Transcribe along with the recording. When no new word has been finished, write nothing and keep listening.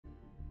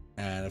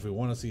And if we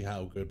want to see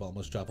how good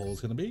Bottomless Trap Hole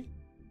is going to be,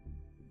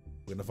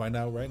 we're going to find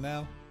out right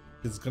now.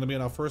 It's going to be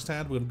in our first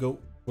hand. We're going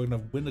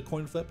to win the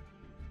coin flip.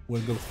 We're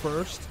going to go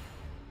first.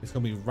 It's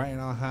going to be right in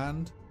our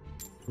hand.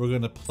 We're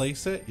going to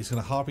place it. He's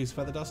going to Harpy's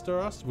Feather Duster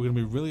us. We're going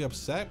to be really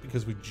upset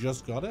because we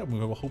just got it and we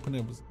were hoping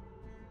it was...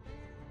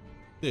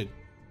 Dude,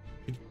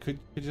 could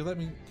you let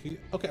me...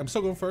 Okay, I'm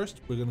still going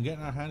first. We're going to get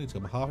in our hand. He's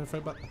going to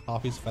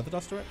Harpy's Feather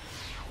Duster it.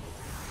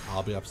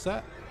 I'll be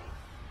upset.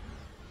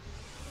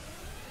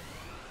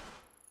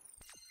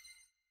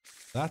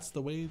 That's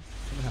the way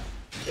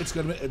it's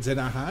gonna be. It's in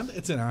our hand.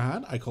 It's in our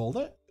hand. I called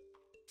it.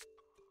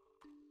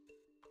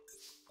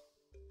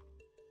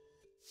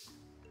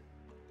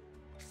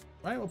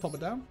 Right, we'll pop it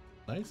down.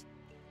 Nice.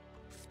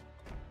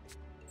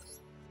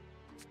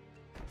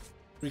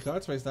 3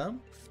 cards face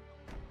down.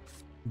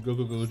 Go,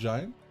 go, go,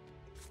 giant.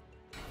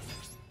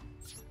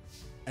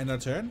 End our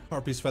turn.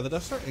 Harpy's Feather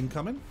Duster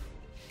incoming.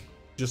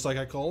 Just like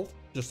I called.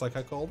 Just like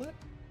I called it.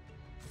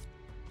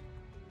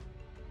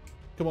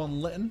 Come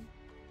on, Litten.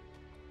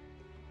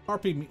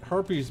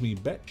 Harpy's me,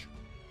 bitch.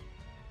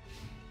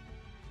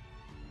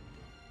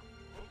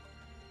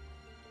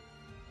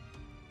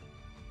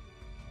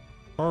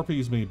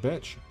 Harpy's me,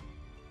 bitch.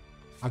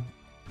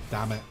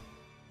 Damn it.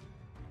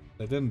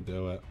 They didn't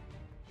do it.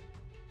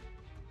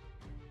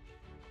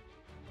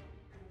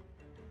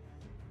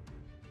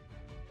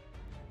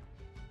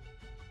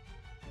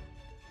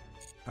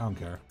 I don't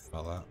care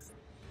about that.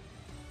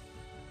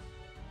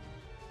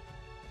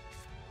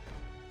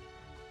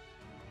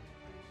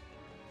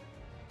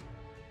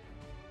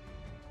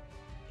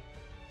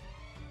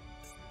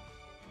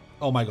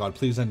 Oh my god,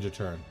 please end your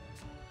turn.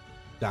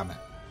 Damn it.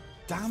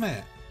 Damn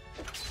it!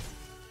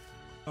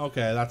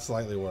 Okay, that's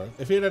slightly worse.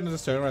 If he had ended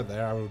his turn right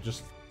there, I would have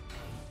just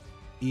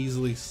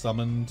easily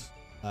summoned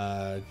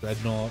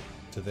Dreadnought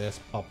to this,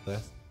 pop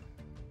this.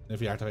 And if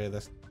he activated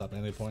this at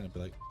any point, I'd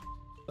be like,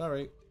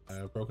 sorry, I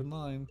have broken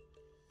line.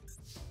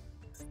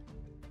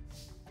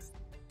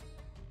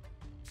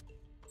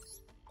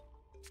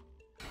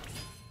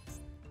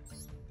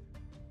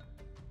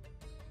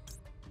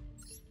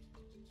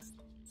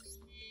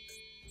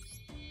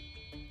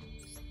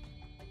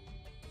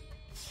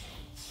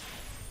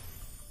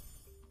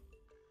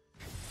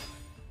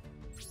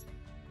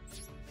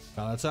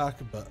 Can't attack,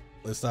 but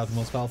let's have the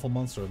most powerful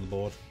monster on the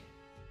board.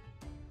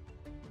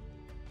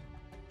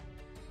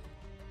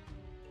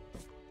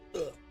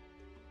 Do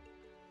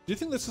you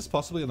think this is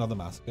possibly another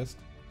Masochist?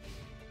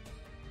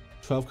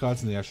 12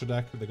 cards in the extra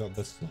deck. They got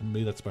this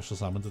zombie that special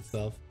summons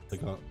itself. They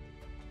got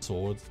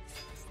swords.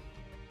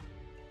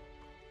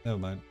 Never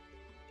mind.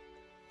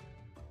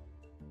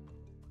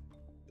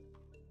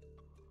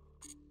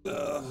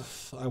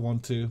 I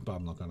want to, but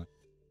I'm not gonna.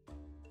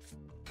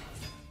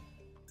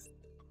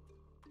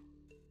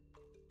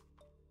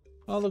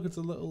 Oh look, it's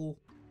a little...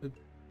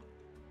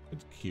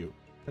 It's cute.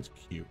 That's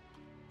cute.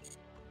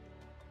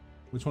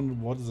 Which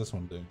one? What does this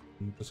one do?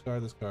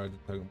 Discard this card to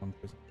target one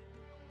person.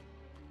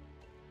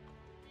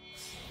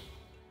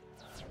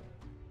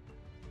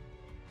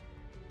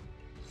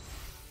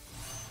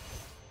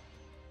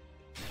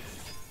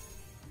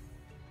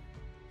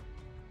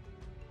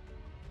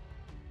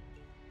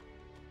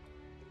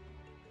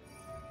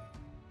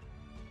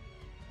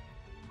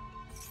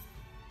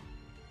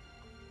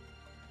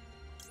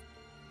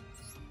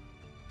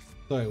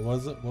 Sorry, what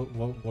is it?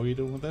 What were you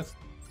doing with this?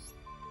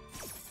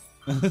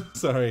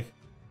 Sorry.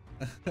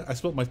 I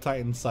spilled my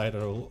Titan cider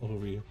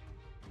over you.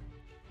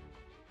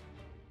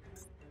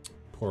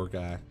 Poor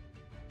guy.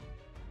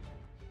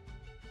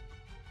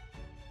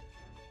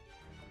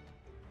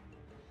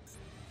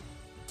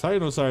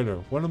 Titan cider,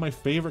 one of my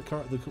favorite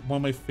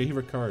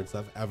cards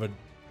I've ever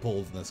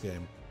pulled in this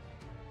game.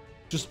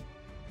 Just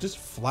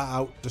flat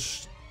out,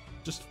 just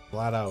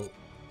flat out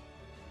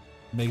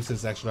makes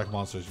his extra deck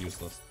monsters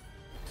useless.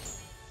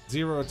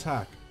 0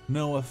 attack,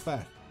 no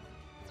effect.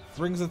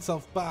 Brings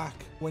itself back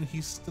when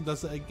he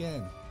does it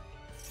again.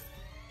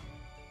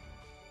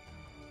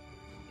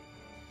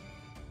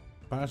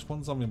 Banish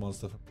 1 zombie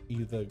monster from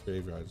either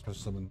graveyard,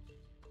 special summon.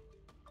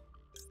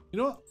 You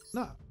know what?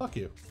 Nah, fuck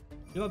you.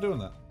 You're not doing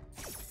that.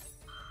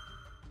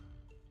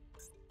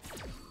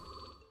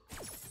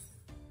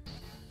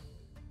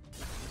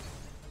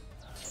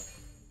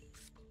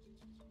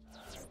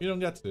 You don't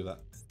get to do that.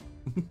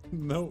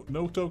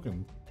 No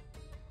token.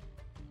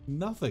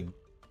 Nothing.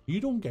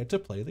 You don't get to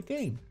play the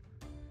game.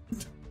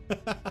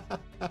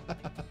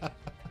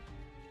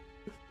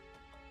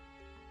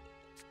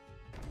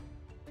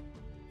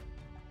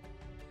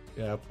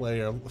 Yeah, play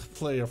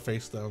your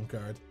face down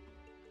card.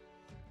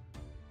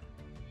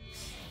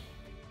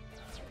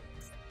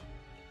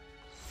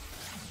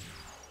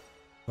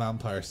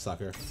 Vampire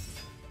sucker.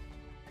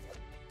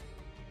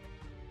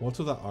 What's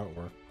with that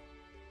artwork?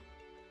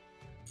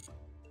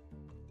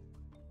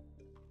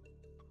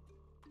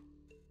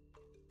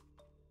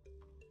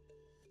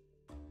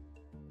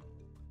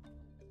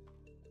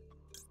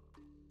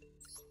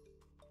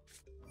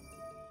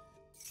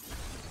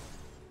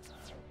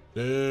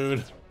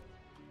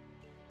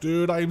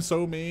 Dude, I'm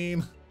so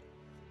mean.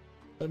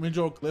 Let me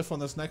draw a glyph on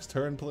this next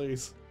turn,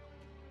 please.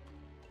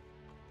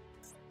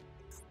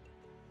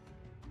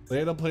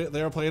 They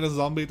are playing a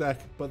zombie deck,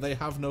 but they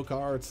have no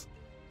cards.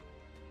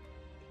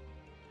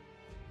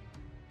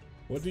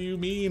 What do you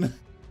mean?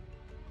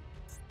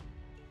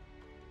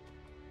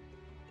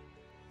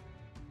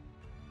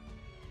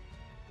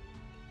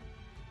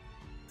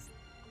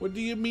 What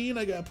do you mean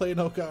I gotta play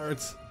no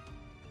cards?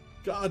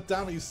 God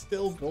damn, he's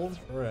still going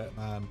for it,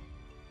 man.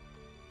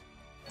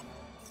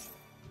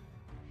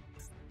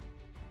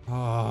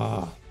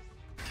 Ah.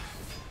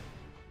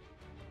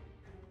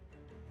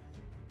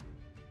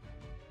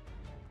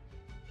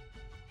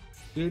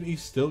 Dude, he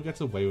still gets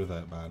away with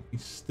it, man. He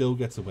still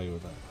gets away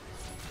with it.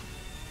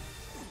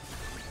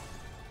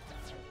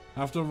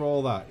 After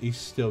all that, he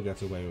still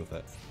gets away with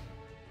it.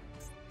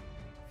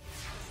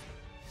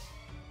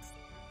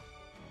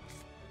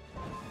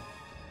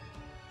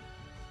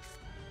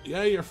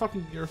 Yeah, you're a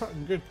fucking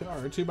good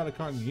card. Too bad I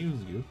can't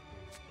use you.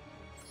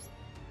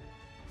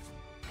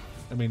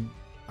 I mean,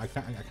 I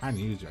can't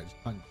use you. I just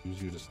can't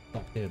use you to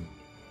stop him.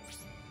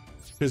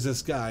 Because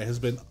this guy has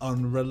been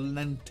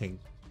unrelenting.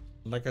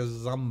 Like a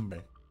zombie.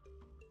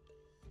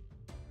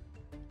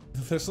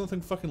 There's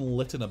something fucking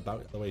litten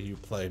about the way you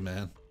play,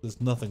 man. There's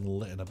nothing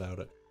litten about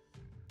it.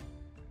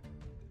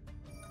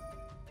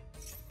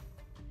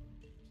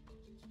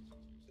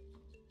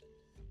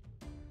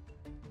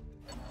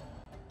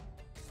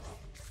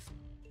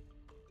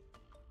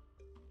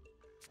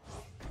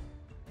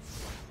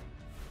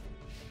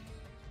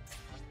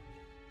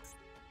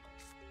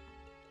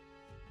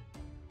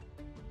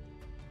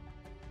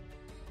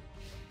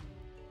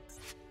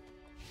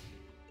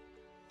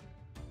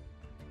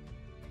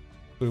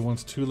 So he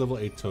wants 2 level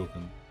 8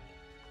 token.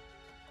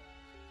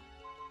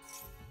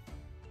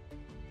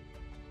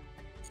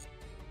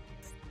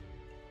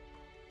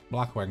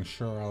 Blackwing,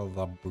 sure out of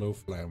the blue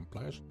flame,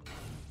 please.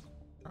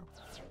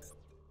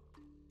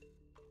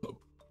 Oh.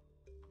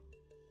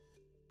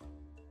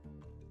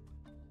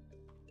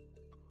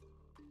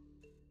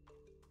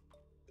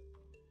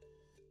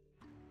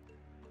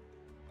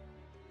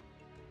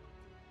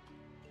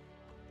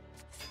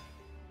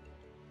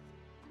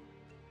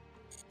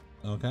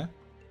 Okay.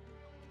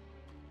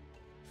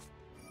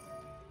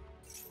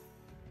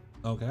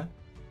 Okay.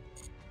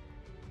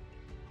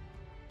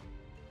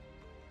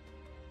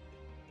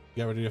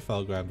 Get rid of your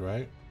Felgrand,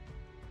 right?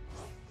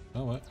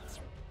 Oh, what?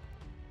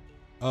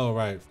 Oh,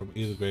 right, from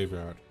either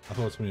graveyard. I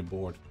thought it was from your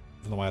board.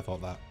 I don't know why I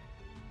thought that.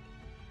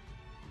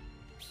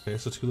 Okay,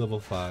 so 2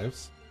 level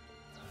 5s.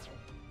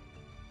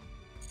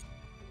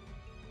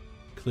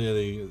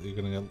 Clearly, you're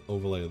gonna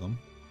overlay them.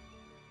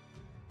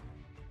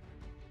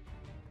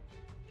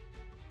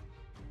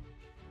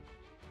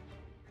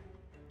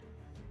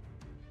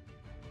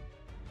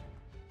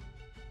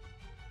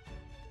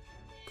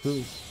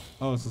 Clearly,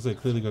 oh, it's to say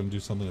clearly going to do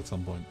something at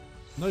some point.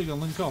 No, you're going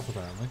to link off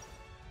apparently.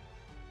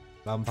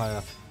 Vampire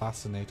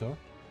Fascinator.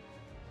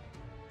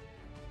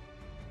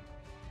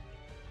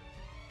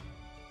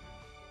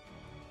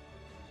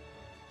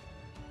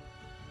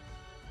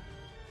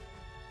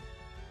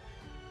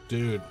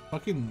 Dude,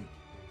 fucking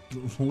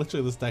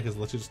literally this deck is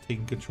literally just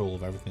taking control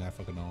of everything I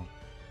fucking own.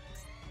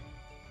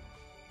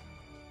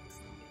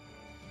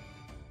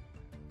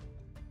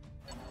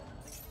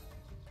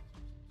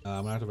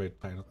 I'm gonna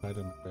activate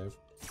Titan Grave,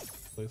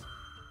 please.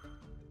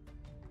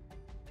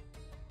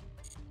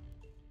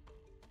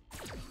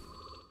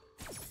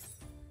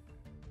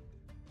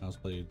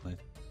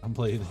 I'm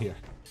playing here.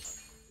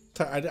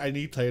 I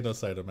need Titan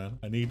Cider, man.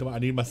 I need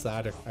my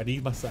cider. I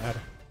need my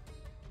cider.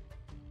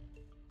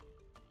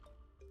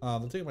 They're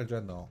taking my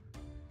gen though.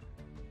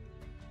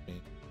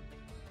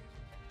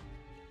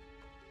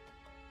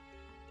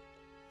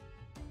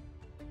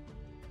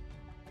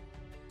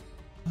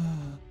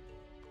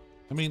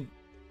 I mean,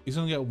 he's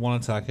gonna get 1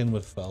 attack in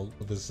with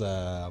his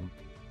yeah,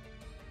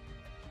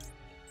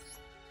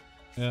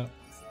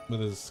 with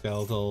his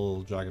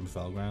skeletal dragon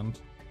Felgrand,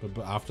 but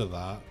after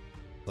that,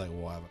 like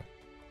whatever.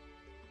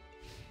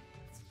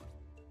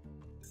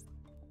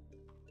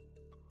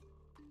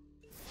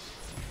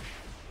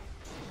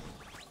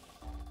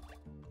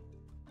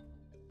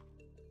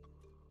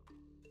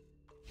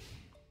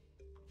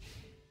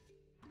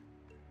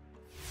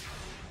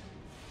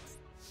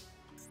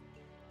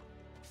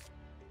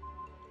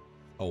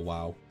 Oh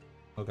wow.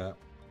 Okay.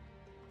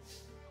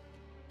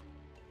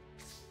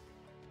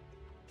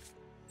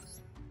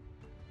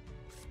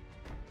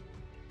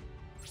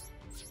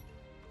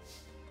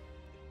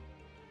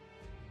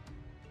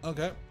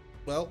 Okay.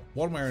 Well,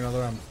 one way or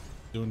another, I'm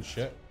doing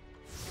shit.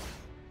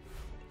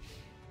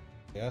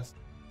 Yes.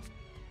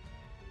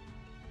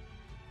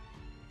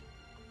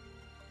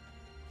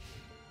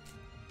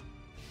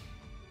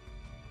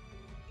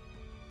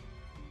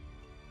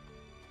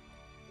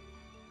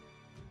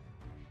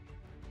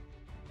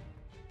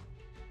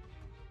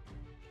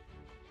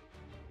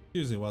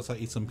 Excuse me whilst I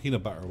eat some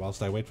peanut butter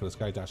whilst I wait for this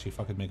guy to actually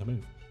fucking make a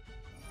move.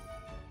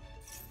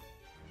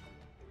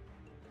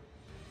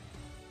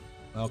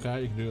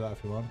 Okay, you can do that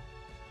if you want.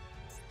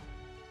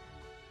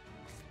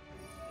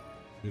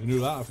 You can do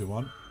that if you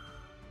want.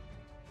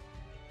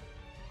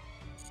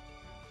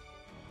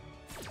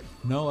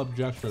 No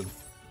objection.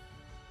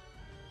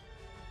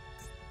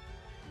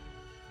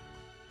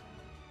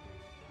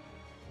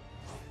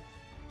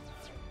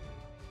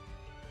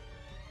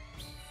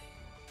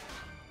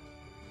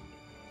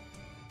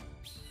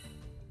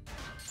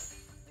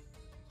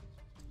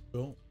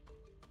 Cool.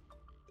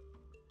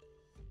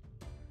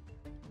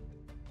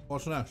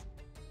 What's next?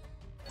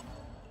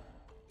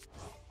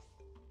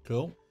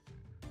 Cool.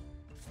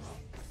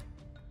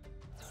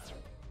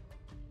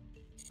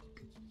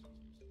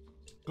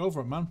 Go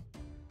for it, man.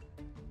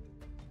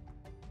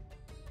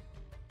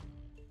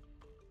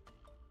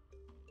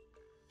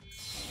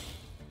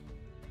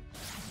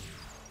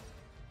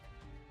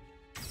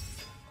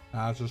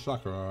 Ah, it's a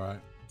sucker, alright.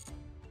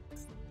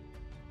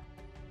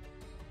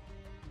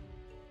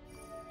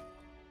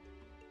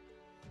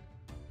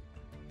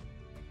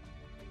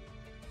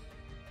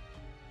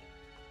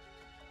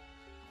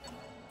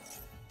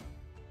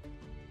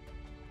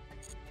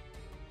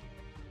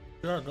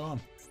 Sure, go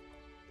on.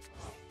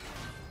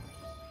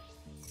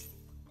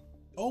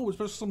 Oh, it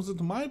special summons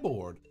into my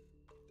board.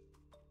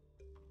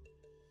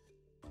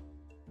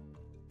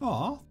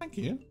 Aw, thank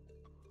you.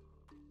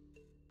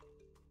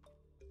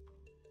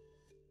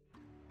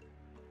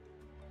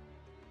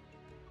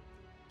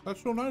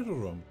 That's so nice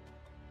of them.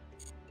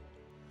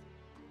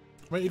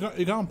 Right,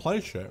 you can't play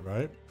shit,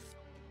 right?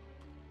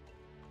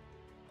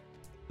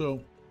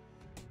 So,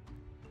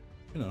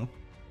 you know,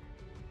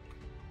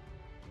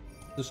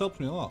 this helps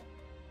me a lot.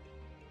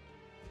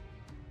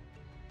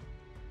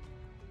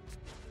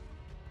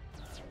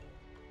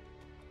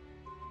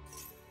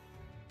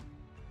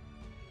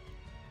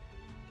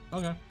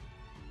 Okay.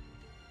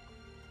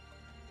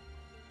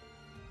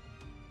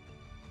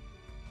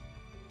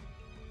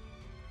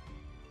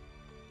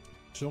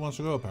 Still wants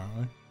to go,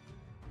 apparently.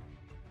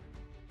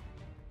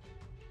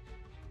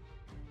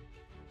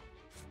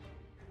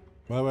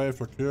 By the way,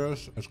 for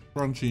curious, it's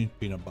crunchy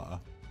peanut butter.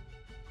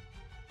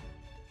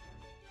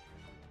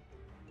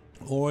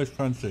 Always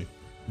crunchy,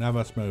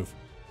 never smooth.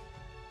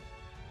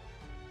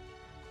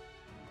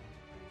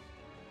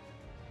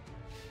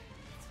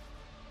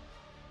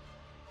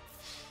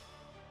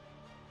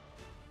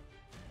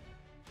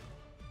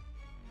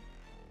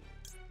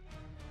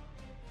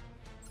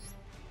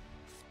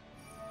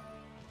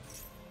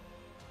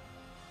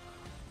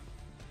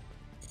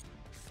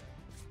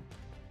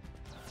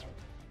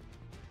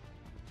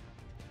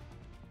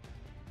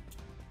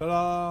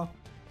 Ta-da!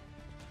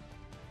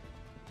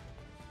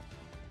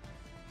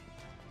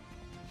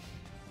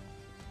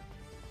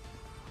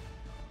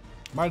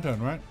 My turn,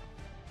 right?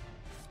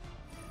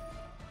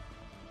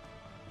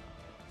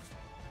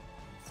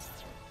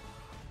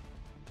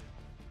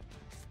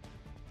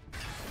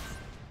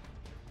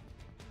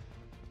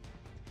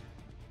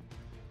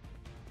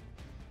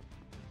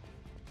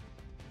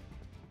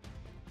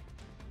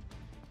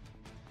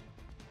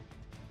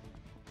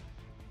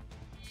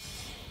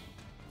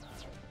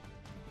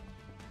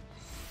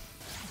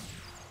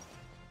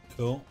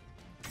 Cool.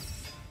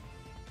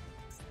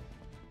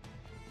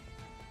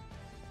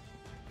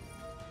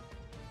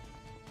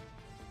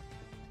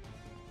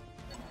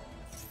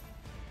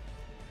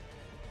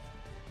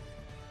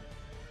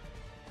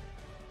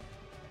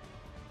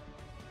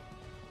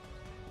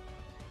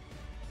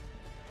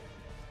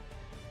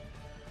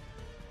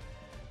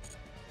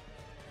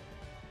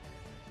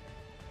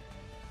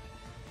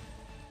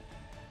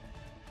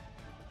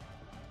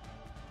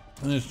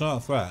 And it's not a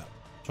threat,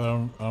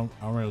 so I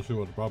don't really see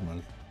what the problem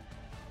is.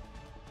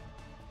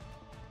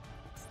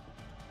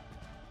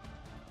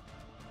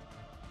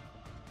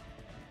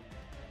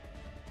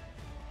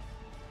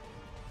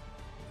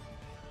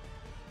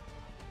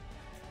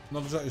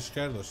 Not exactly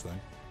scared of this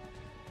thing.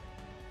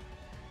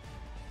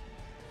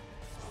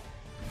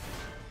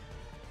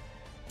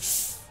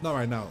 Not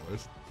right now, at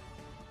least.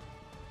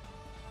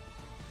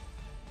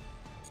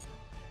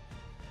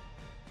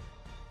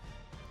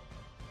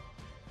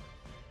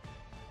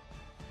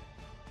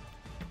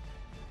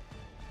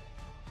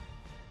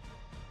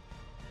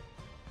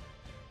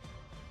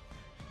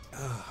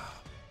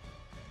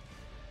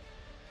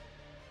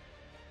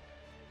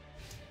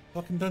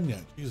 Fucking done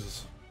yet,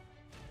 Jesus.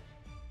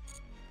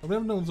 I've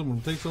never known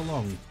someone take so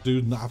long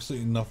to do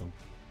absolutely nothing.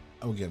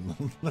 Oh, again,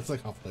 that's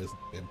like half a place in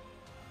the game.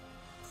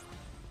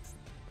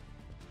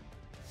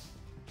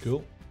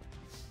 Cool.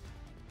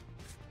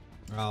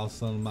 I'll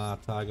send my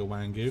Tiger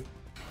Wangu.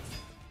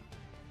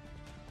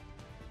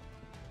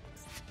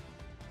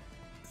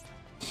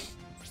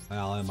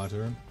 I'll end my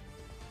turn.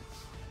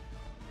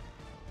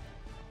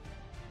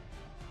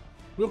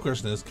 Real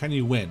question is, can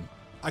you win?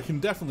 I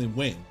can definitely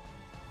win.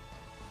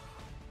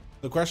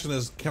 The question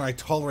is, can I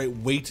tolerate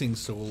waiting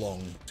so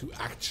long to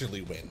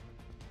actually win?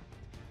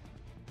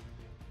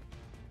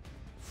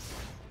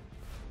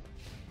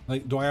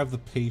 Like, do I have the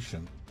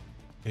patience?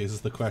 Is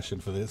the question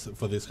for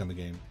this kind of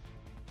game.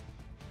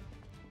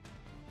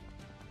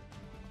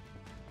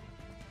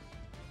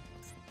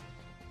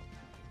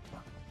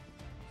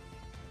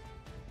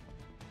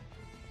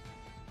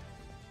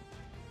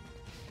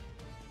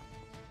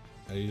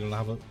 They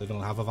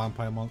don't have a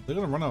vampire monster. They're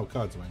gonna run out of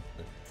cards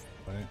eventually,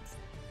 right?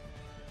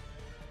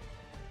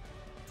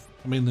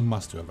 I mean, they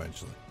must do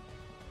eventually.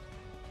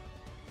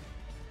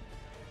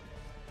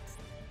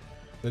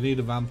 They need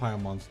a vampire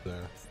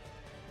monster.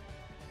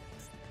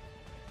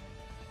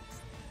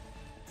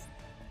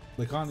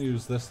 They can't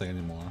use this thing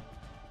anymore.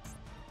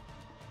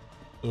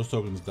 those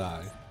tokens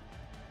die.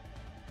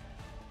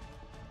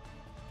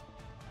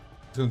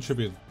 It's gonna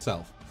tribute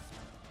itself.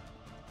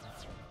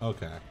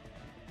 Okay.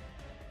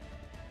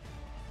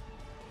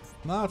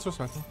 No, it's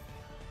respectful.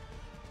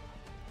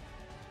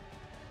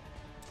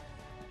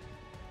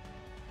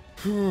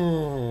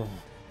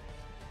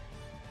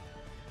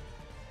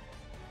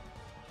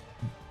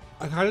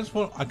 I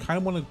kind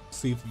of want to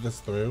see this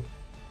through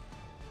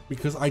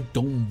because I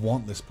don't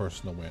want this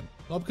person to win.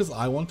 Not because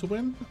I want to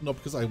win, not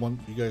because I want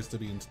you guys to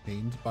be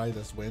entertained by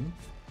this win,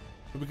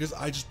 but because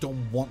I just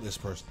don't want this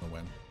person to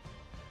win.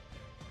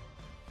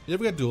 You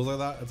ever get duels like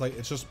that? It's like,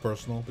 it's just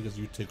personal because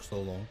you took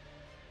so long.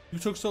 You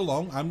took so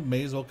long, I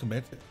may as well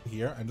commit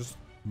here and just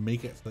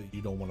make it so that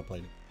you don't want to play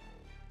it.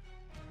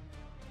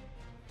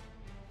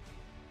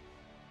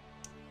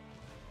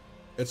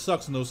 It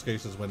sucks in those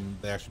cases when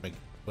they actually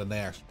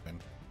win.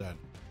 Then,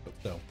 but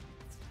still.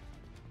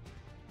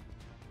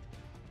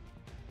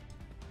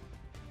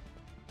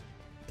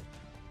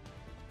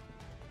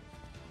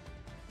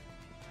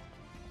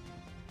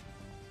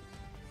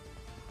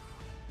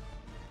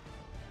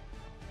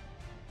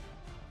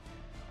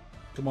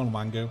 Come on,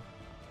 Wango.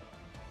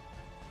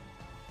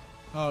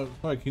 Oh,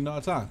 sorry, can you not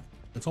attack?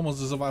 It's almost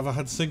as if I've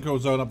had Synchro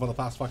Zone up for the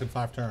past fucking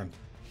 5 turns.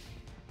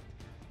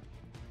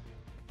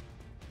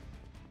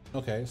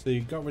 Okay, so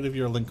you got rid of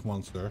your Link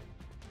monster.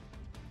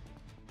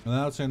 And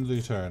now it's the end of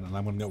your turn, and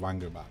I'm gonna get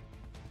Wango back.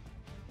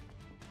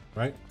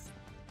 Right?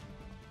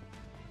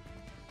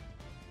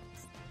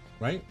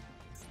 Right?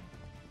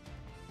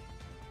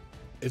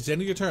 It's the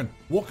end of your turn.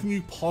 What can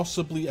you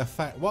possibly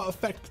affect? What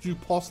effect could you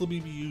possibly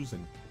be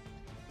using?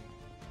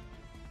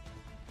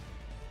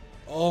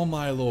 Oh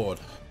my lord.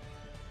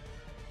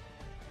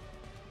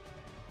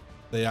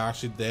 They are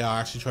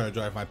actually trying to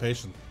drive my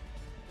patience.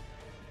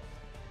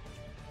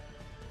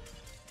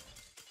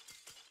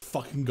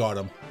 Fucking got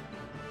him.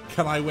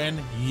 Can I win?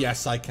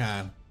 Yes, I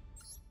can.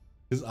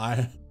 Because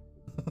I...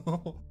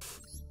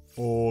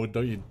 Oh,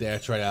 don't you dare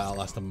try to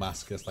outlast a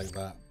Masochist like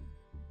that.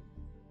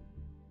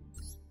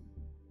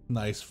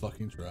 Nice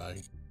fucking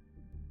try.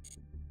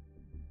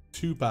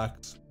 2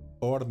 packs.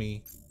 4 to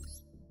me.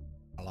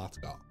 Let's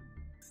go.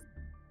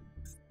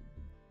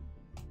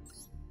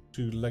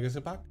 2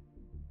 legacy pack?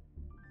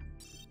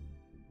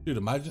 Dude,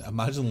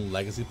 imagine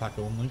legacy pack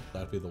only.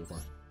 That'd be the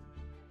worst.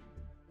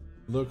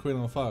 Lure Queen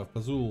on 5,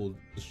 Pazul,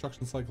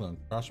 Destruction Cyclone,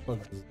 Crash Bug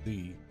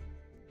Z.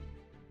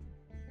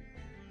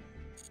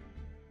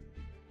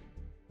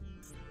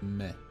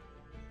 Meh.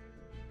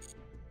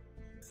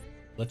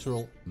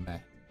 Literal meh.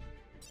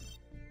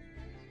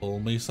 Pull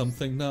me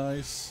something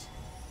nice.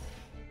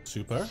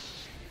 Super.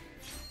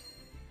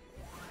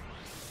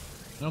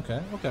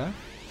 Okay, okay.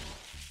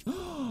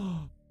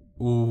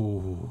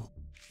 Ooh.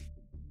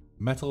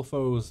 Metal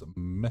Foes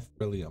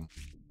Mithrilium.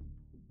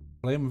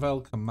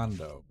 Flamevel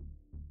Commando.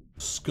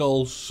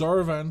 Skull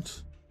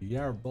Servant.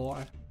 Yeah,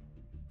 boy.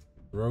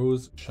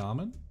 Rose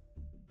Shaman.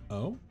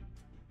 Oh.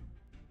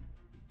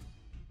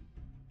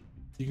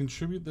 You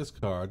contribute this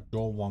card,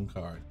 draw 1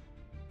 card.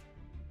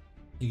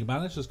 You can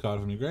banish this card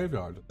from your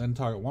graveyard, then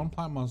target 1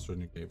 plant monster in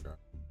your graveyard.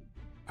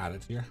 Add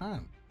it to your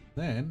hand.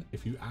 Then,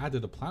 if you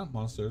added a plant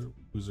monster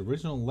whose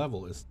original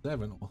level is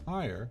 7 or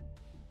higher,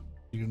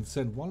 you can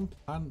send 1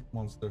 plant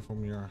monster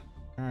from your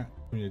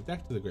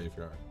deck to the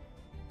graveyard.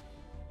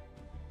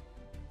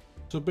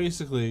 So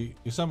basically,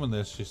 you summon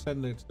this, you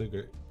send it to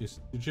the you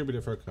contribute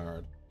it for a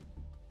card.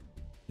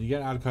 You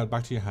get add a card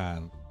back to your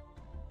hand,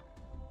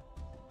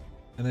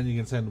 and then you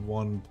can send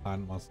 1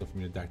 plant monster from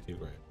your deck to your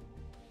grave.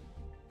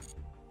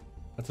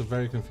 That's a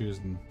very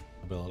confusing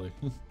ability.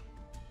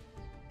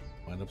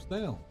 Wind up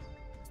snail.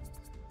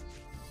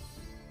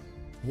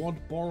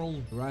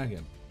 Wadboral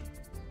Dragon.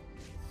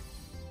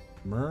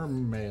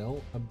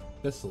 Mermail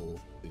Abyssal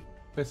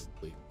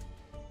Fistly.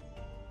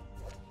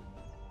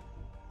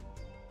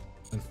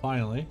 And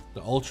finally,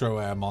 the Ultra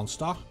Rare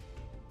monster.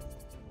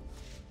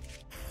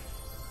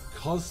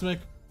 Cosmic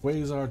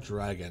Quasar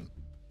Dragon.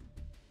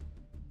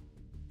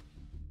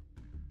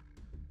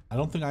 I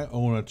don't think I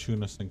own a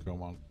Tuna Synchro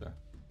monster.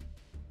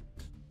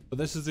 But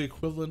this is the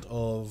equivalent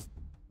of,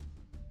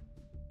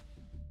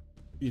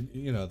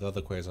 you know, the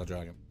other Quasar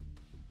Dragon.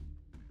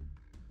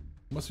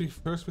 Must be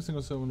first be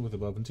single summoned with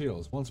above and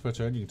teals. Once per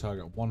turn, you can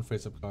target 1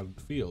 face-up card in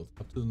the field,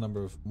 up to the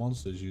number of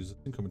monsters use as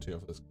synchro material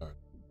for this card.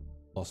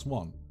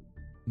 +1.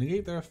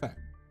 Negate their effect.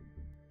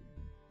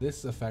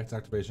 This effect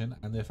activation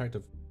and the effect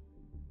of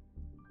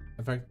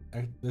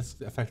this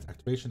effect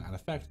activation and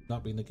effect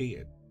not be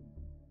negated.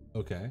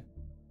 Okay.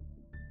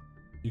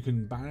 You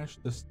can banish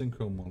this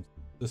synchro monster.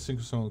 This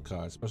synchro summon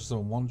card, special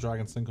summon 1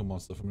 dragon synchro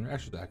monster from your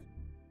extra deck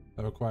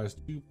that requires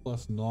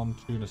 2+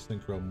 non-tuna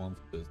synchro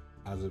monsters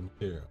as a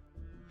material.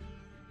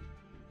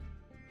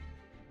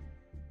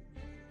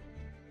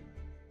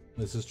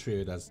 This is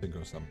treated as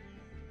synchro summon.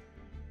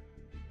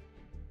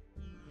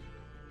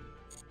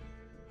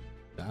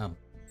 Damn.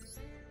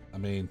 I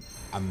mean,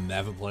 I'm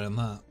never playing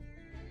that.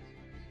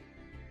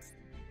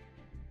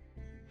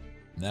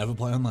 Never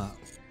playing that.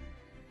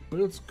 But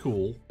it's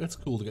cool. It's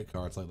cool to get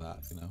cards like that,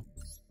 you know.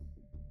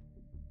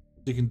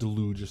 You can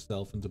delude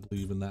yourself into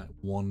believing that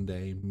one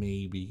day,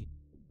 maybe,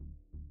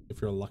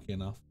 if you're lucky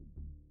enough,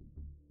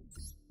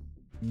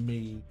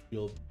 maybe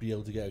you'll be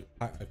able to get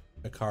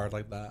a card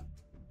like that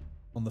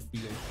on the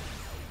field.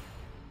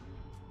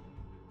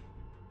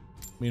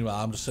 Meanwhile,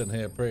 I'm just sitting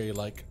here pretty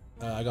like,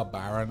 I got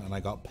Baron and I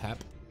got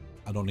Pep.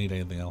 I don't need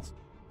anything else.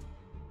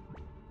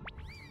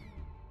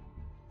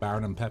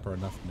 Baron and Pep are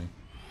enough for me.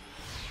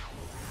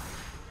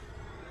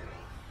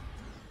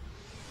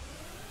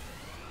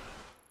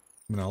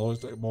 I mean, I'll always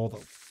take more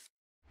though.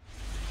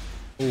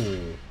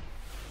 Oh.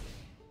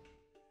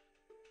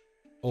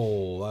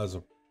 Oh, that is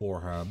a poor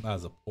hand. That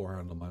is a poor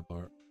hand on my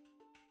part.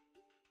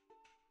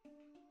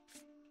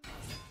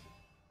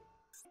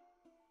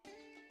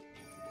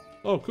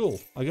 Oh, cool.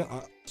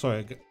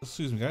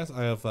 Excuse me guys.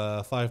 I have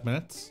 5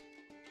 minutes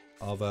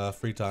of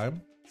free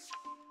time.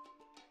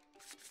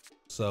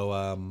 So,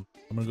 I'm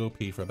gonna go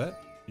pee for a bit.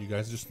 You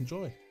guys just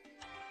enjoy.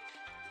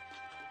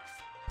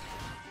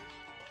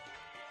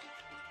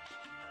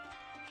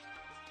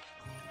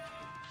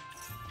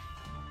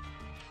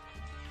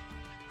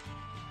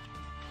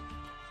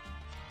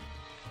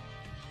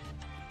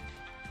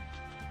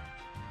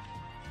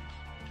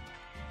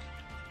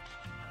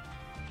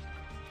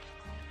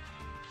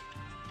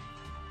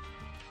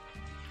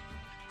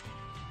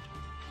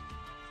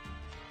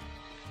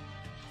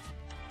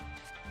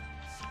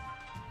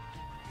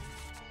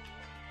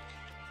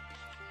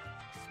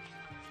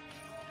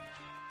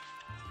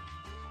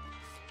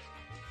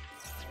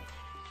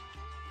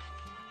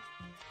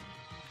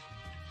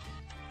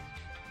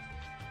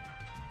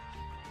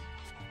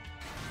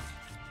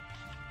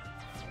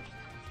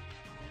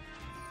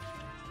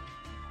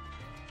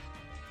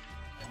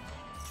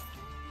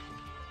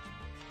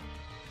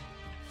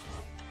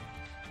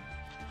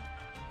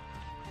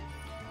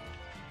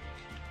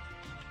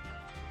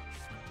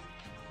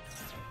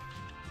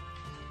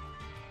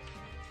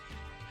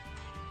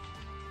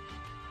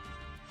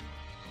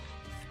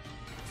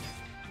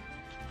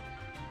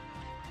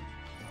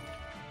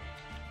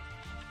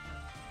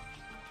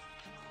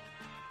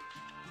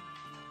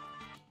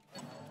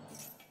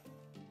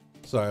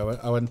 Sorry,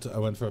 I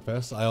went for a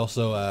piss. I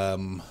also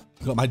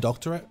got my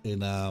doctorate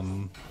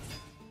in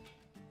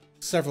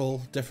several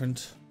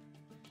different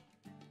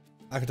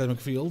academic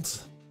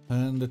fields,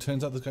 and it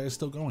turns out this guy is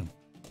still going.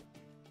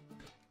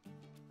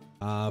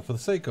 For the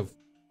sake of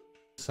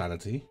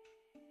sanity,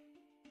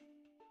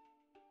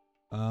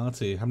 let's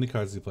see, how many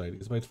cards has he played?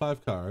 He's played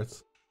 5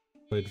 cards,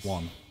 played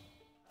 1.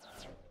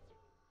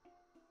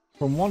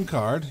 From 1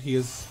 card, he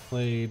has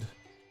played.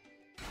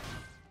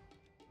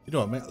 You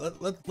know what, man?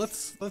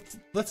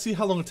 Let's see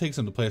how long it takes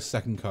him to play a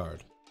second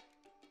card.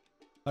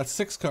 That's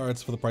 6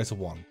 cards for the price of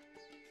 1.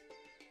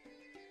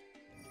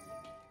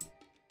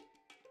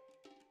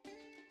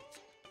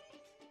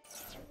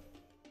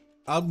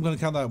 I'm gonna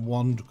count that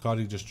 1 card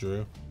he just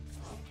drew.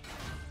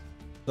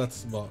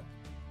 That's what,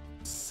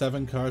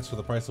 7 cards for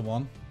the price of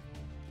 1.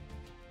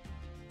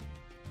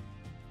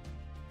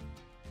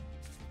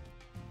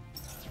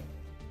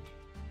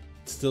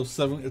 It's still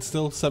 7. It's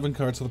still 7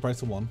 cards for the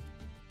price of 1.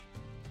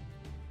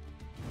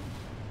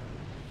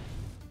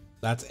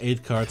 That's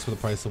 8 cards for the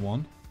price of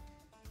 1.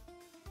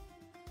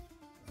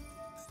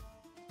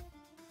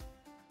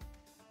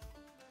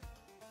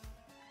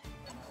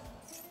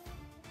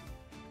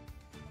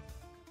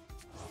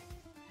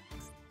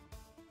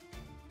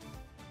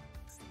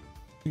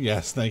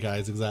 Yeah, Snake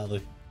Eyes,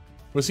 exactly.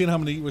 We're seeing how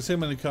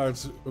many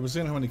cards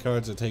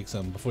it takes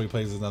him before he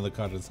plays another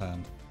card in his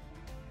hand.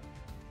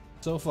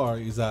 So far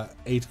he's at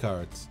 8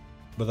 cards.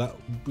 But that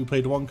we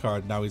played 1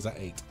 card, now he's at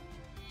 8.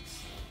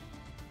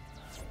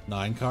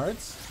 9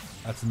 cards.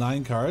 That's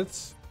 9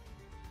 cards.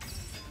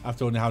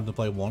 After only having to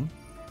play 1.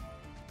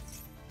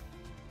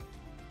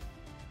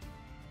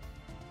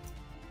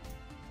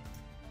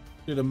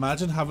 Dude,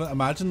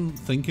 imagine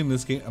thinking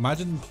this game.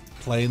 Imagine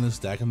playing this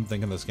deck and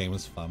thinking this game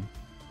is fun.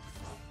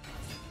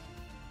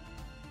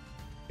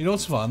 You know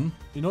what's fun?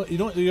 You know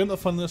what the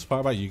funniest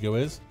part about Yu-Gi-Oh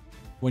is?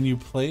 When you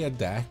play a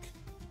deck,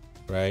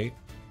 right?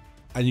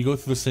 And you go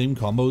through the same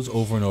combos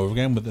over and over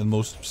again with the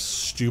most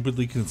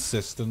stupidly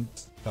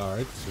consistent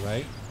cards,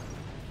 right?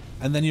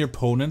 And then your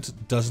opponent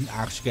doesn't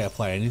actually get to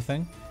play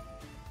anything.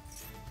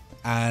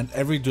 And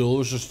every duel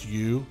is just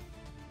you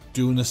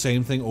doing the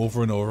same thing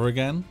over and over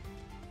again.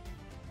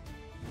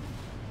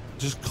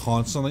 Just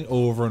constantly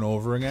over and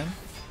over again.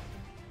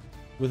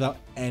 Without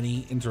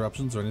any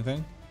interruptions or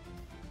anything.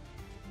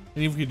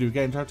 And even if you do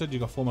get interrupted, you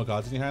got 4 more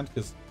cards in your hand,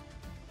 because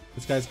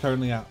this guy's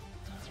currently at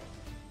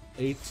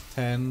 8,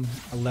 10,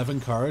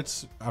 11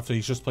 cards after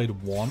he's just played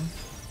 1.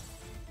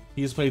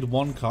 He's played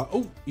 1 card.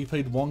 Oh, he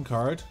played 1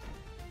 card.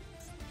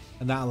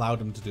 And that allowed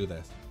him to do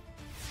this.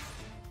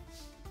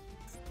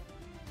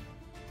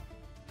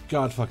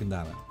 God fucking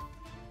damn it.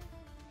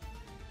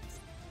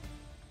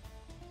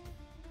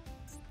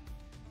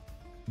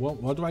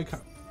 What do I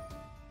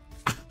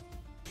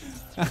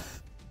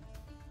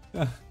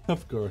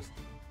of course.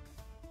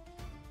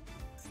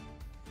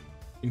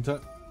 And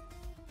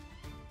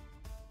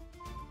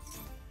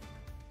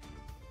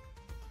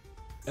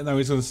now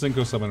he's gonna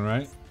Synchro Summon,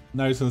 right?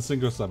 Now he's gonna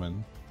synchro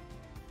summon.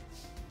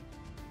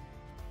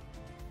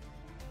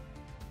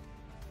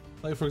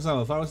 Like, for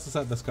example, if I was to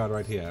set this card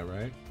right here,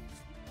 right?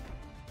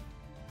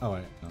 Oh,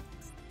 wait,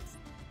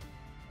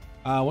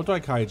 no. What do I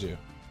kaiju?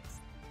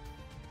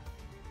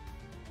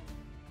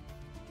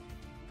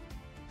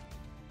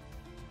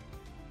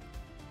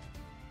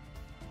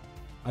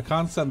 I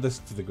can't send this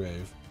to the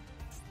grave.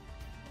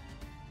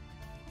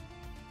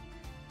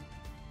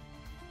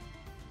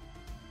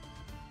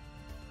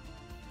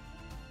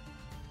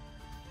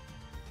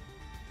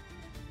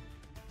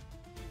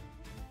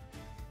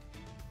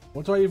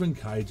 What do I even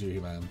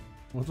kaiju, man?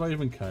 What do I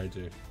even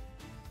kaiju?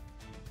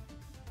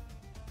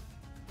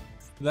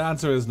 The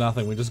answer is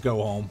nothing, we just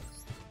go home.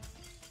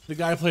 The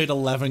guy played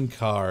 11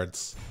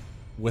 cards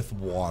with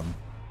 1.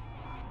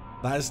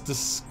 That is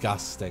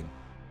disgusting.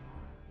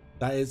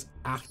 That is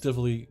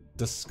actively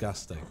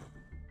disgusting.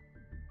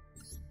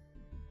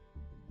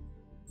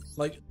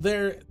 Like,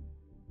 there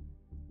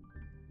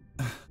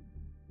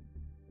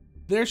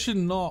should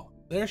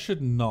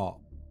not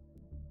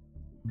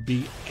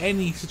be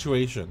any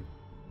situation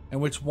in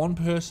which one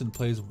person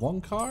plays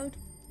 1 card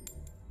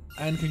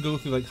and can go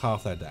through like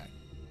half their deck.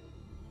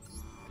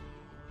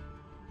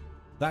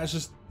 That is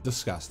just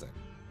disgusting.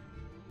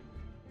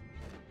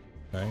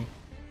 Okay.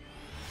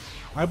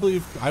 I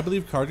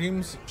believe card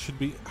games should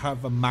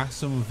have a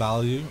maximum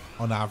value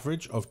on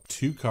average of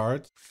 2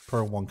 cards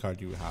per 1 card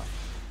you have.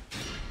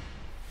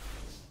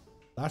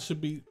 That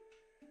should be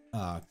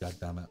god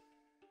damn it.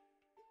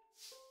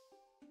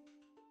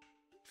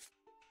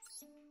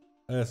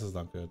 This is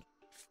not good.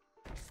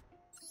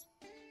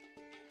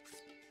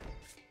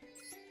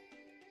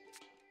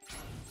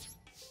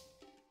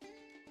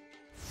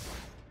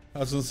 I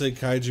was gonna say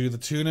Kaiju the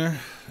Tuner.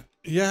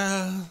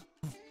 Yeah.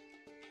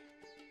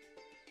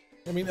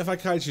 I mean, if I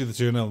Kaiju the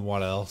Tuner,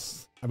 what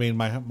else? I mean,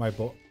 my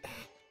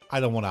I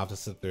don't want to have to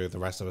sit through the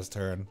rest of his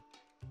turn.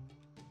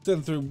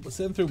 Sitting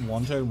through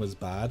 1 turn was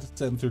bad.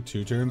 Sitting through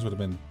 2 turns would have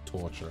been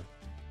torture.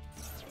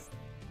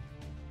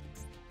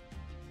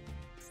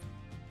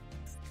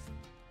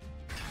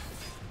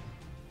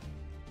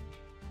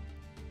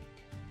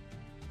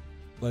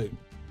 Like,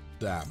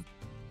 damn.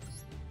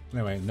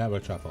 Anyway, never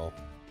truffle.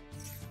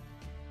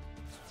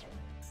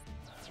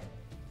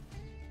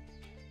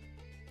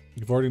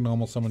 You've already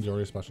normal summoned, you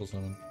already special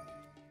summon.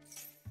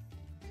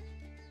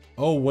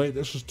 Oh wait,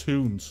 this is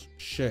Toons.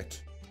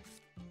 Shit.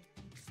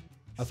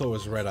 I thought it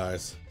was Red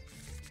Eyes.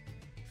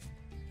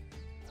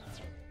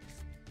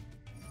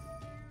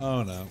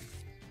 Oh no.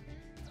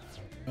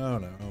 Oh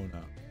no, oh no.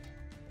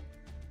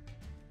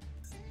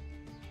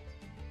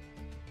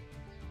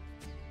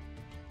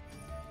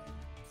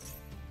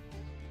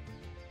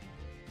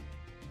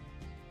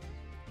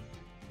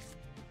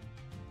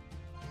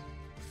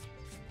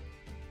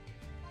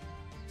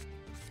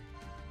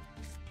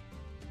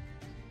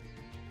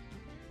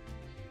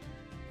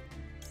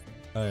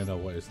 I don't know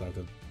what is that.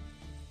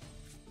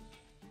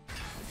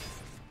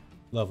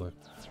 Lovely.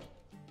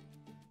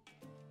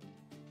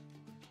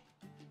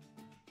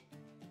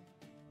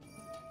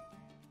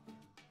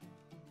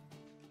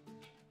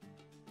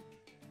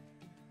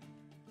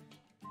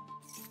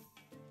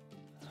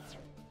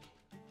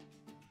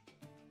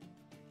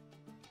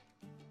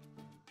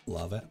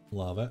 Love it,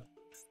 love it.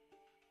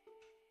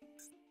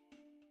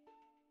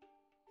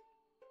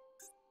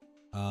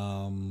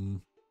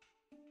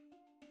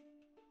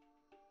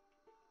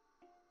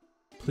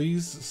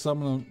 Please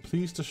summon,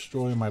 please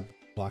destroy my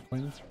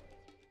Blackwing.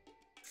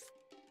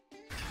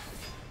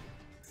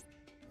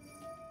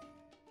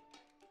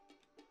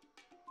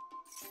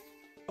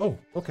 Oh,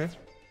 okay.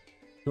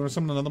 You want to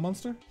summon another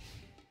monster?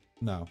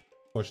 No, of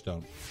course you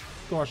don't.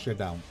 Of course you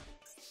don't.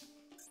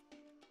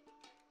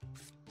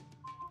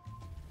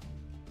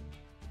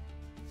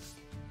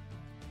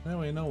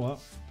 Anyway, you know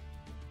what?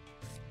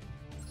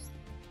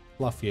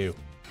 Fluff you.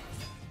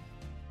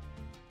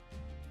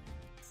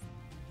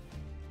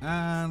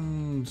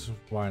 And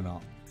why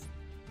not?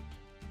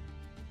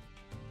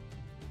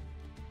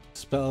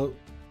 Spell.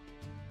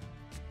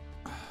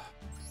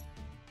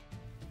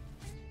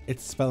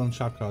 It's spell and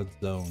shot card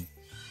zone.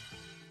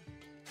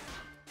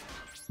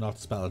 Not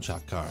spell and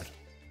shot card.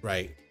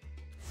 Right.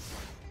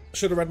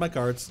 Should have read my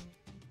cards.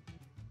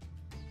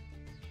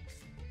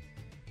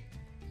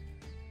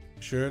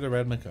 Should have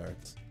read my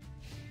cards.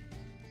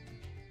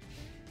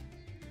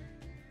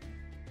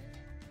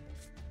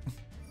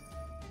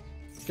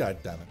 God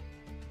damn it.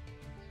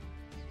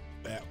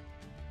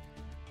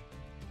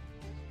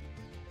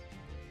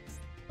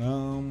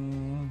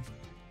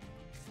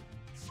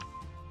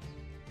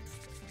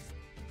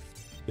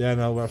 Yeah,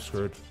 no, we're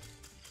screwed.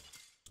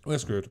 We're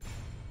screwed.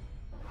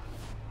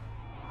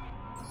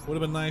 Would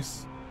have been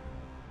nice.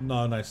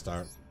 No, nice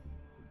start.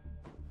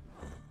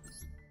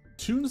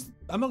 Tunes,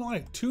 I'm not gonna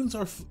lie, tunes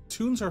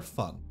are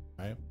fun,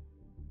 right?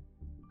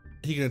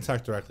 He can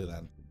attack directly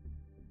then.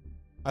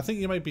 I think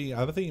you might be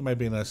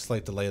in a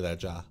slight delay there,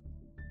 Ja.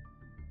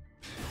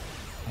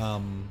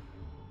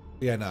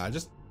 Yeah, no, I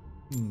just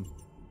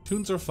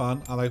tunes are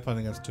fun. I like playing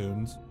against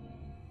tunes.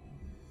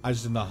 I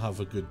just did not have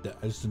a good.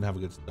 I just didn't have a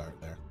good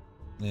start there.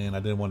 And I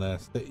didn't want to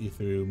sit you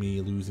through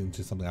me losing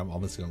to something I'm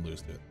obviously going to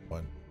lose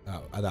to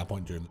at that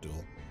point during the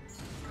duel.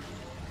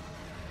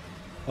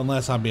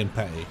 Unless I'm being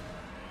petty.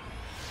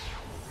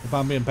 If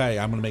I'm being petty,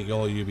 I'm going to make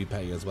all of you be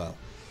petty as well.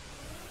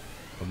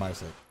 For my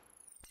sake.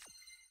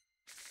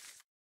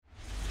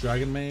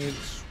 Dragon Mage.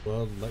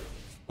 Well,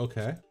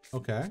 okay.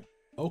 Okay.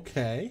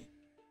 Okay.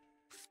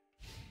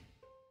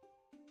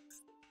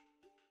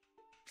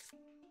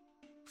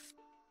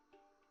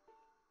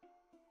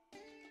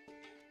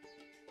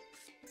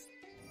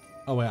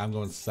 Oh wait, I'm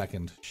going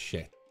second.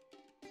 Shit.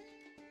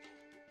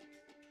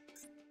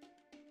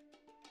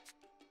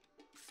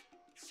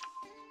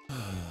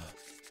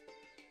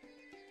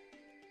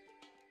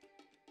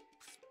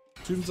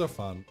 Tunes are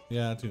fun.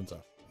 Yeah, tunes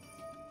are.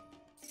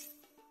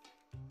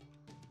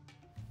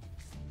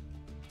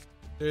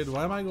 Dude,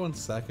 why am I going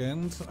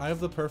second? I have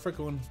the perfect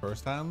going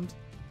first hand.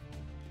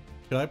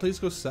 Can I please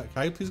go Can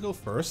I please go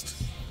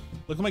first?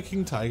 Look at my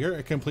King Tiger.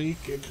 It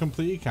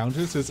completely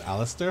counters his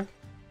Alistair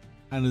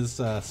and his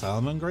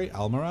Salomon Great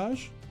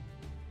Almirage.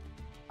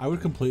 I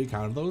would completely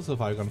counter those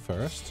if I had gone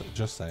first.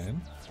 Just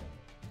saying.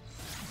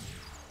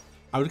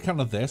 I would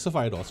counter this if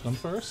I had also gone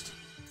first.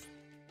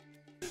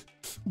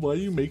 Why are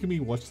you making me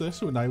watch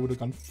this when I would have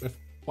gone?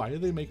 Why are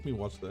they making me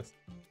watch this?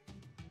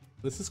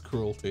 This is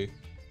cruelty.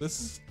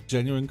 This is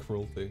genuine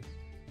cruelty.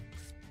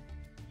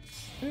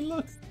 Hey,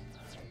 look,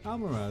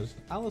 Almirage,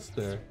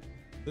 Alistair,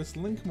 this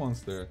Link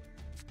monster.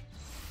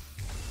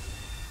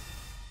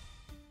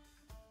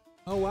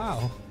 Oh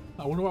wow!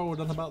 I wonder what we've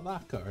done about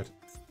that card.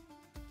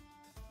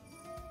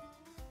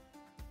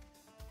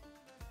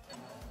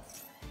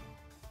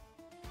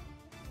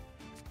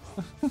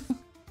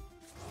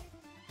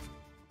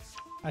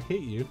 I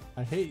hate you.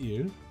 I hate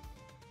you.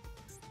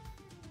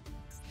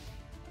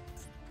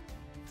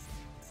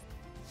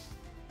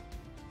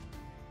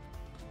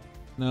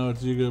 No,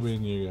 it's Yugo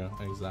being Yugo.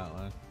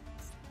 Exactly.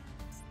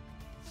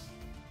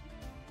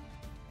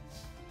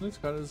 This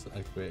card is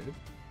activated.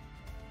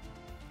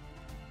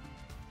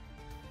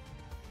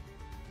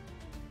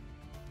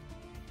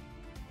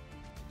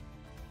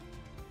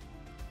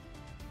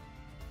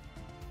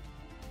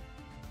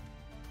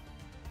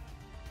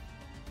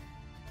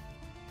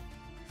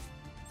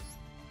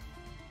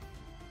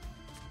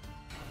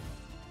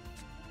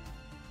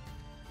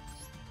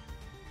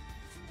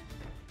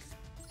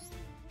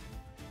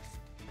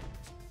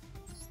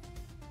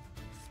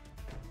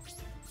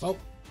 Oh,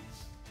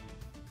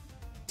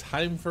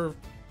 time for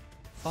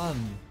fun,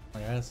 I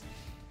guess.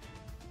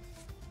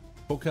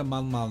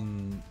 Pokemon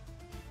Mall.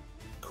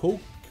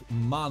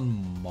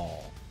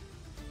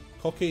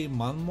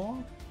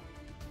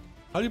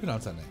 How do you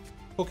pronounce that name?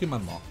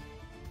 Pokemon Mall.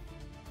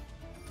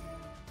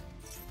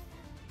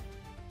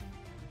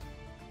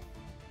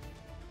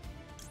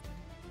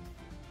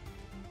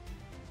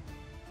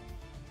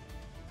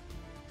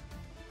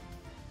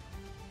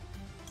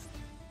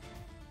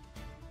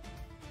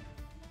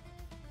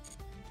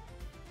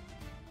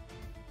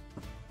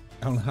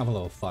 I don't have a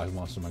level 5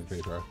 monster in my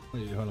graveyard. What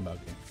are you talking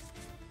about, game?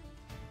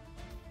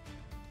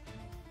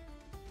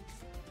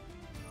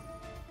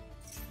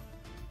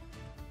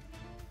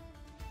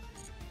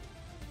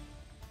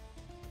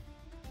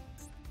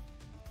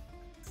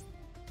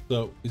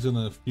 So he's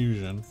gonna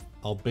fusion.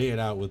 I'll bait it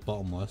out with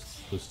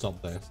bottomless to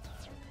stop this.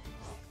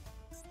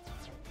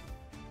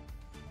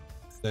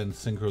 Then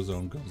Synchro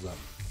Zone goes up.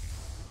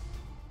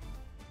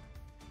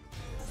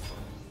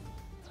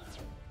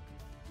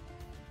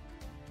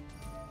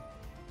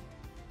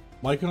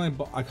 Why can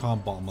I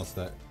can't bottomless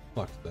that?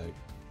 Fuck's sake.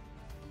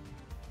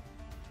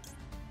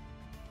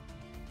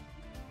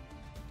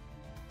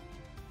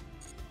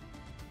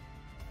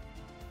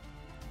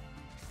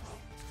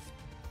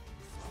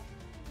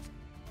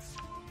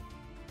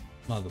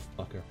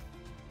 Motherfucker.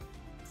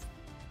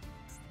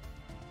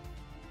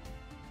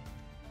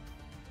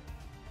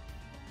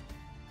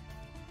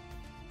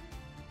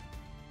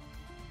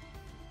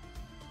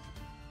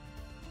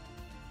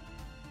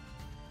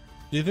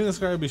 Do you think this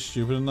guy would be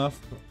stupid enough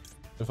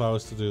if I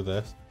was to do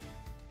this?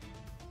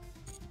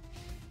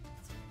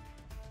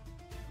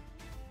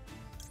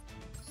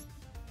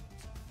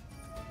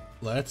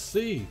 Let's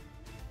see.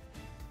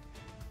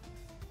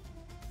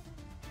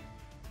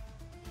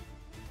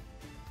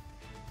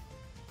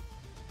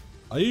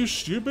 Are you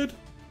stupid?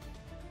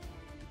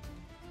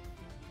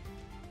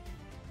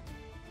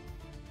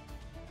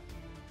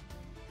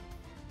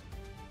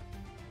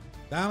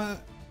 Damn it,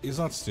 he's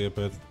not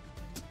stupid.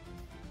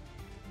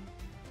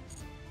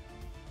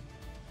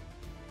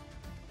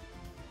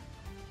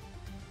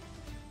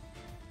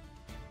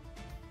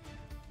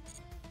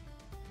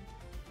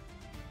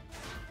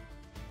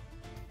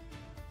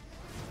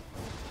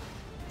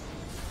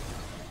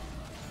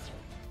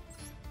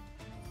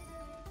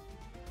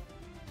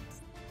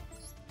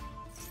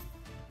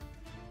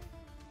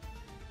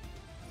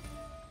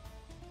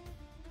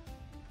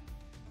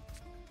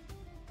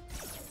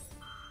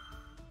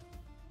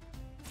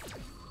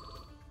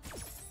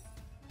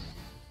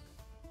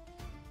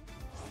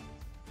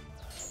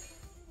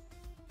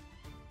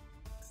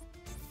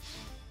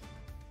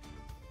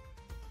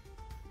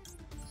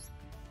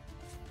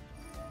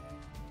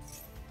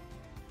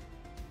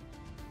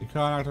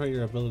 can't activate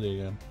your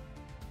ability again.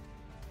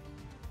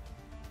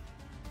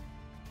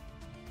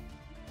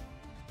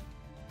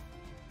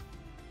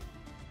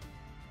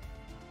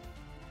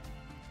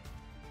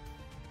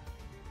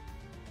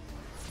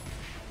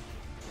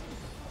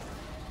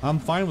 I'm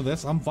fine with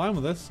this. I'm fine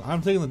with this.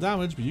 I'm taking the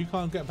damage, but you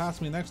can't get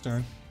past me next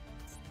turn.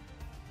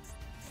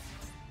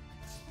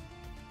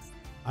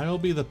 I'll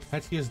be the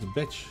pettiest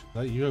bitch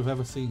that you have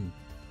ever seen.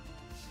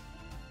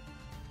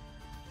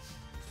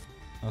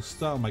 I'll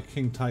start with my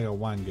King Tiger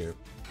Wango.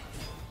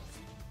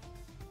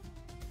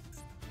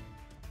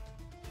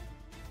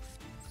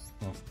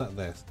 I'll start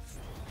this.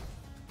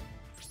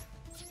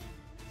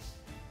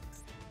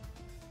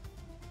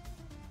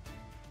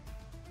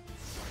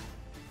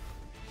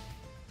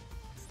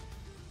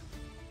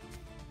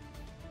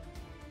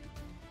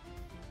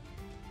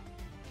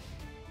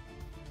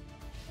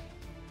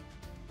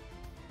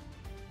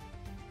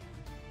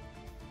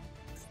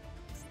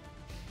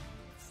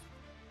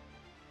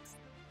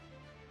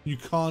 You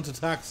can't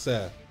attack,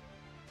 sir.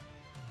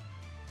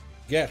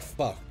 Get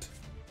fucked.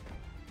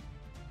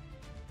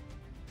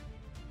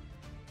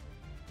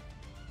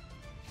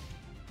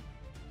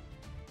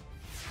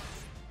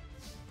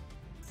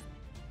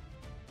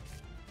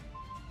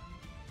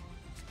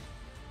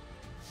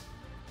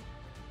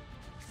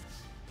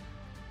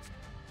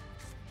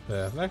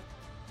 Perfect.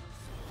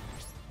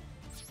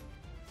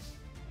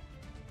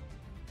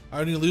 I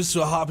only lose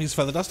to a Harpy's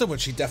Feather Duster,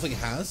 which he definitely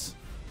has.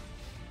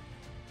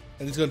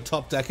 And he's going to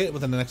top deck it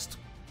within the next...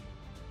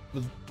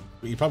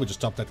 He probably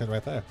just top decked it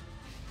right there.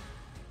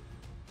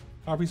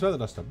 Harpy's Feather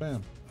Duster,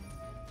 bam.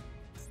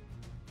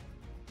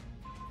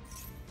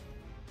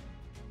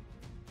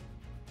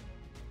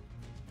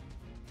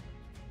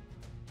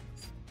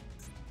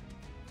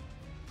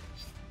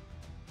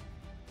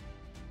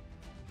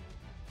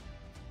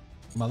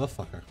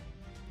 Motherfucker.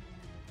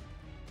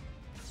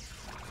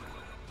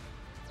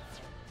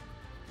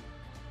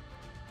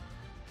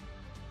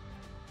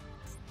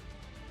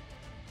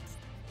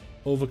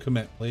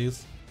 Overcommit,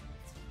 please.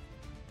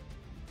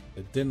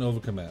 It didn't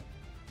overcommit.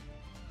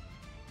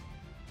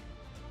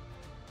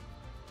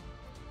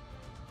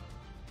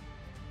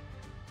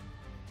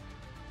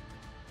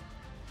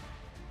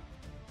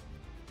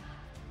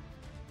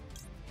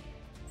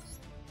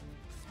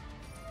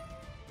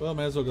 Well,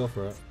 may as well go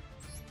for it.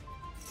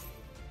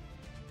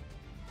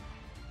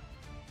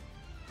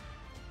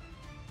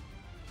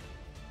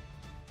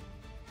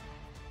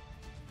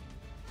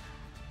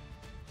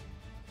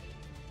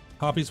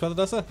 Harpy's Feather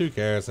Duster? Who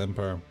cares,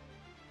 Emperor?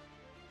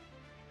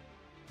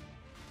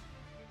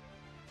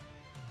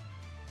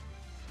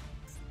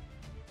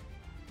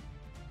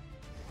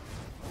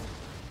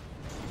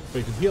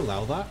 Wait, did he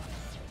allow that?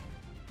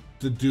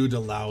 The dude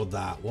allowed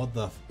that. What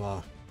the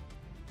fuck?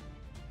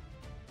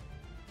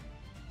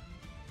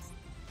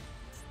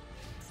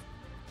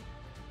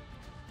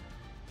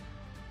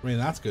 I mean,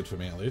 that's good for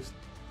me at least.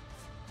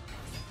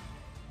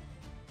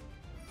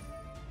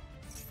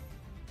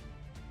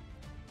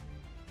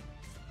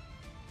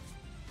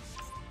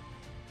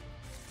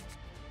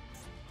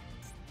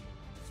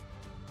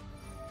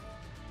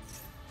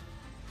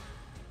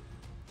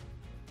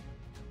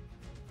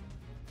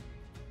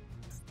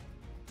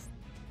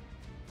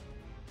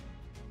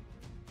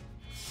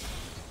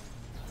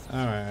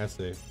 Alright, I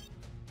see.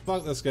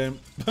 Fuck this game.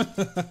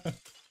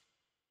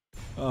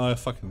 Oh, I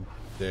fucking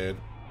did.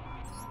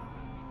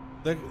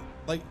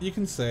 Like, you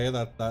can say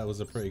that that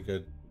was a pretty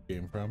good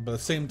game for him, but at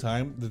the same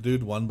time, the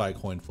dude won by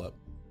coin flip.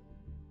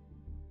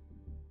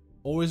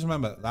 Always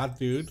remember, that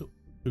dude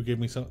who gave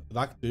me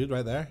that dude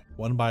right there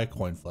won by a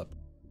coin flip.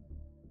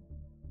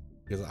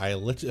 Because I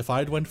literally, if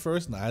I'd went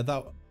first and I had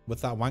that,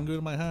 with that Wango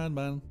in my hand,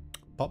 man,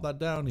 pop that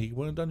down, he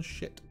wouldn't have done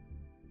shit.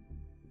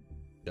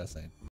 Just saying.